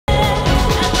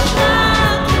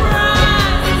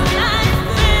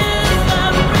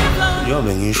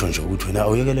ngisho nje ukuthi wena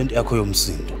awuyeke lento yakho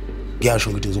yomsindo.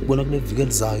 Ngiyasho ngithi ngizokubona kule viki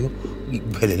elizayo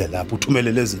ikuphelele lapho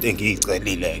uthumele lezi zinto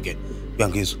engiyicelile-ke.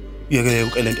 Uyangizwa? Uyeke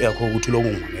yonke lento yakho ukuthi lokhu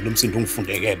ungibangela umsindo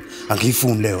ungifundekele.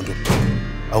 Angiyifuni leyo nto.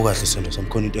 Awukahle sento sami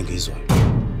khona into engiyizwayo.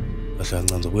 Kahle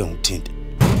kancane ngizobuye ngikuthinte.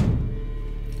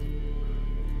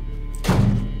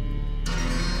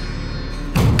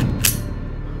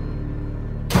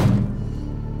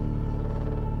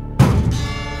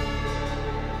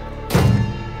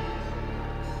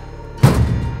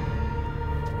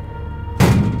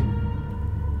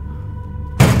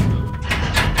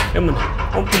 Emon,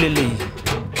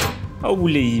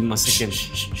 awulele masekele.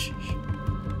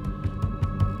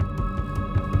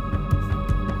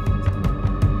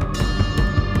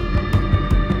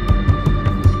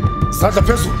 Sadla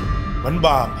phezulu,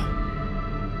 manibamba.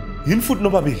 Yini futhi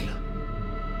nobabili?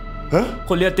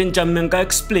 Goliath njame nka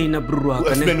explain bro wakhe.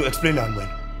 Explain ani wena?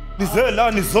 Nize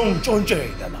la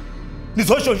nizongitshontshela la.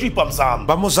 Nizoshontsha ibhamu zami.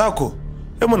 Bamo zakho.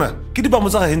 Emona, ke dibamo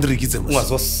tsa Hendrik itse mos.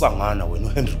 Ungazosangana wena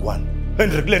uHendrik wani.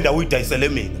 Hendrik le ndawo uyidayisele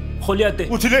mina.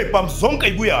 Goliath. Uthi le ibhamu zonke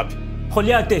ibuyaphi?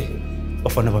 Goliath.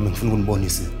 Bafana bami ngifuna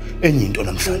ukunibonisa enye into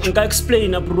namhlanje. Nka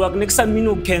explain bro wakhe nekusamini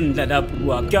ukhendla la bro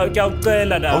wakhe.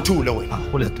 Ngiyacela la. Awuthule wena.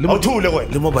 Goliath, awuthule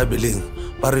wena. Le mo Bibeleng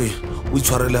bare o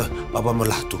itshwarela baba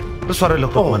molato. Le tshwarela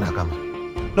go bona ka ma.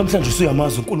 Namhlanje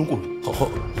usuyamazi uNkulunkulu.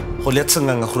 Goliath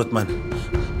senganga groot man.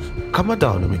 Come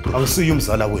down my bro. Awusiyo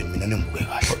umzala wenu mina nembuke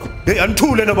kahle. Hey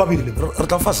anithule nababili. Re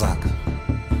tla fa saka.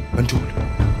 Anithule.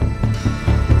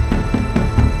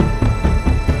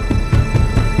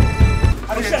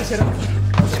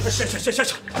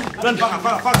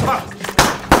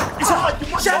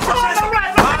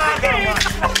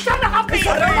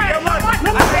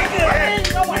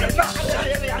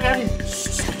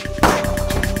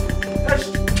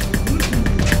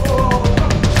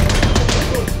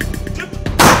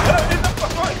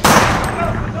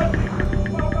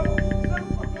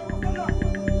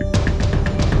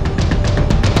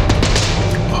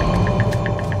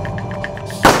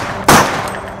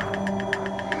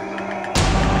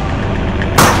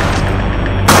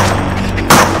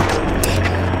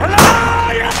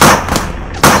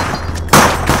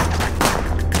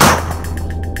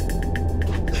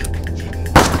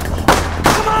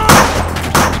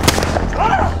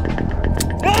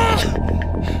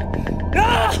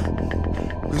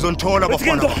 Ngizonithola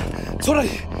bafana. Sorry.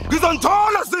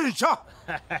 Ngizonithola sisha.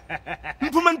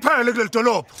 Ngiphume niphele kuleli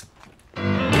dolopho.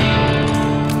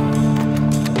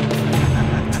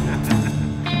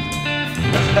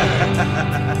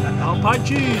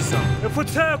 Awuphantshisa.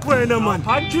 Efutheke wena man.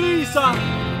 Phantshisa.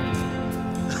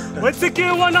 Wetsike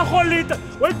wana Goliath.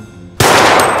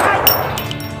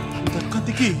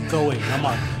 Katiki ka wena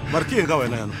man. Markie ka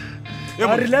wena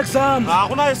yana. Relax am.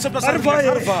 Kuna sepa sa arvai.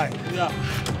 Yeah.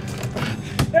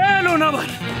 Hello naman.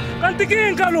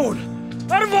 Kantikin ka lon.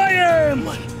 Arvai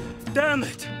man. Damn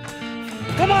it.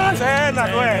 Come on. Sena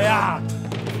we ya.